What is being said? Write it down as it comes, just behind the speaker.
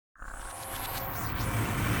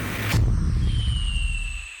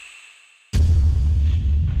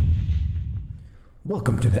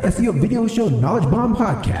Welcome to the SEO Video Show Knowledge Bomb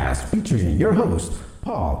Podcast, featuring your host,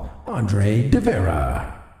 Paul Andre de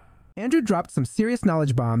Vera. Andrew dropped some serious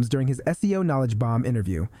knowledge bombs during his SEO Knowledge Bomb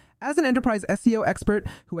interview. As an enterprise SEO expert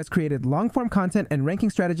who has created long-form content and ranking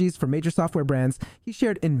strategies for major software brands, he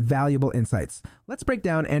shared invaluable insights. Let's break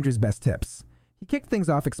down Andrew's best tips. He kicked things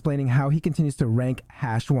off explaining how he continues to rank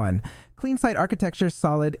 #1. Clean site architecture,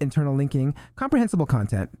 solid internal linking, comprehensible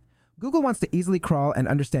content. Google wants to easily crawl and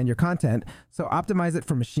understand your content, so optimize it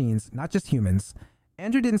for machines, not just humans.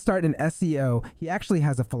 Andrew didn't start in SEO, he actually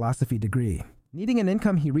has a philosophy degree. Needing an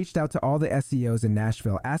income, he reached out to all the SEOs in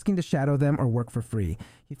Nashville, asking to shadow them or work for free.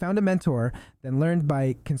 He found a mentor, then learned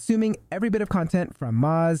by consuming every bit of content from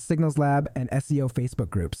Moz, Signals Lab, and SEO Facebook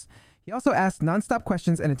groups. He also asked nonstop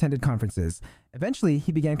questions and attended conferences. Eventually,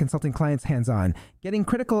 he began consulting clients hands-on, getting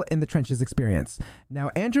critical in the trenches experience. Now,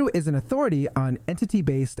 Andrew is an authority on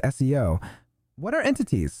entity-based SEO. What are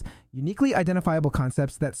entities? Uniquely identifiable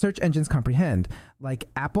concepts that search engines comprehend, like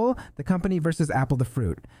Apple, the company, versus Apple, the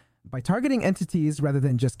fruit. By targeting entities rather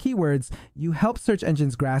than just keywords, you help search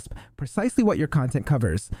engines grasp precisely what your content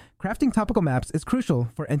covers. Crafting topical maps is crucial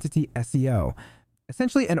for entity SEO.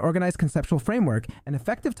 Essentially, an organized conceptual framework, an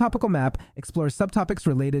effective topical map explores subtopics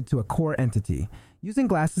related to a core entity. Using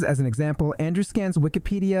glasses as an example, Andrew scans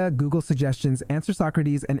Wikipedia, Google suggestions, Answer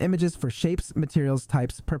Socrates, and images for shapes, materials,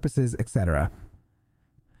 types, purposes, etc.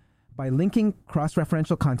 By linking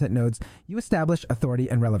cross-referential content nodes, you establish authority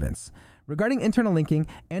and relevance. Regarding internal linking,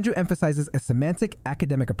 Andrew emphasizes a semantic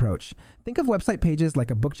academic approach. Think of website pages like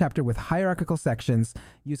a book chapter with hierarchical sections.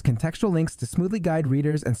 Use contextual links to smoothly guide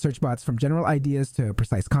readers and search bots from general ideas to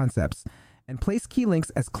precise concepts. And place key links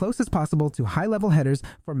as close as possible to high-level headers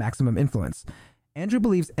for maximum influence. Andrew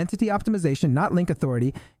believes entity optimization, not link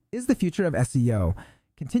authority, is the future of SEO.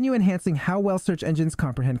 Continue enhancing how well search engines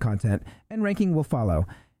comprehend content, and ranking will follow.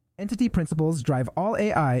 Entity principles drive all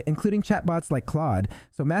AI, including chatbots like Claude,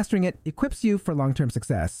 so mastering it equips you for long-term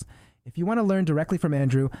success. If you want to learn directly from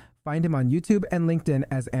Andrew, find him on YouTube and LinkedIn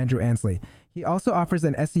as Andrew Ansley. He also offers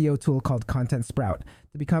an SEO tool called Content Sprout.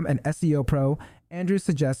 To become an SEO pro, Andrew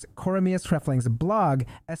suggests Coramius Hrefling's blog,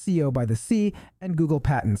 SEO by the Sea, and Google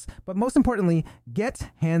Patents. But most importantly,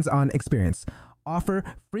 get hands-on experience. Offer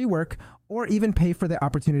free work, or even pay for the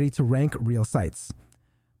opportunity to rank real sites.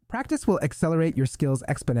 Practice will accelerate your skills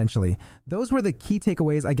exponentially. Those were the key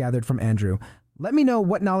takeaways I gathered from Andrew. Let me know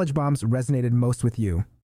what knowledge bombs resonated most with you.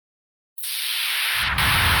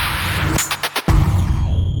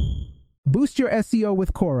 Boost your SEO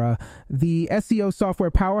with Quora, the SEO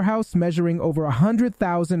software powerhouse measuring over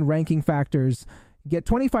 100,000 ranking factors. Get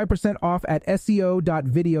 25% off at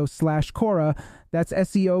seo.video/Quora. That's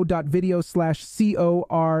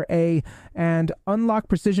seo.video/CORA. And unlock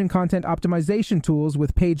precision content optimization tools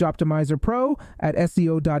with Page Optimizer Pro at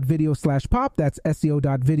seo.video/pop. That's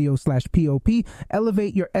seo.video/POP.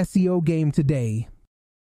 Elevate your SEO game today.